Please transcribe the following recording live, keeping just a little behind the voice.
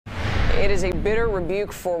It is a bitter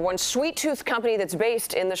rebuke for one sweet tooth company that's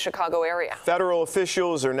based in the Chicago area. Federal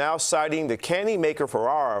officials are now citing the candy maker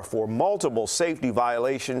Ferrara for multiple safety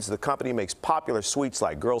violations. The company makes popular sweets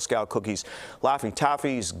like Girl Scout cookies, Laffy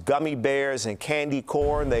Taffys, gummy bears, and candy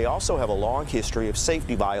corn. They also have a long history of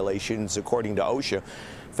safety violations, according to OSHA.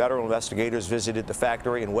 Federal investigators visited the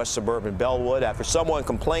factory in west suburban Bellwood after someone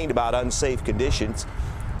complained about unsafe conditions.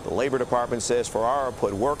 The Labor Department says Ferrara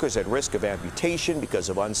put workers at risk of amputation because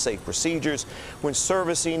of unsafe procedures when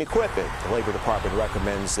servicing equipment. The Labor Department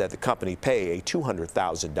recommends that the company pay a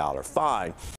 $200,000 fine.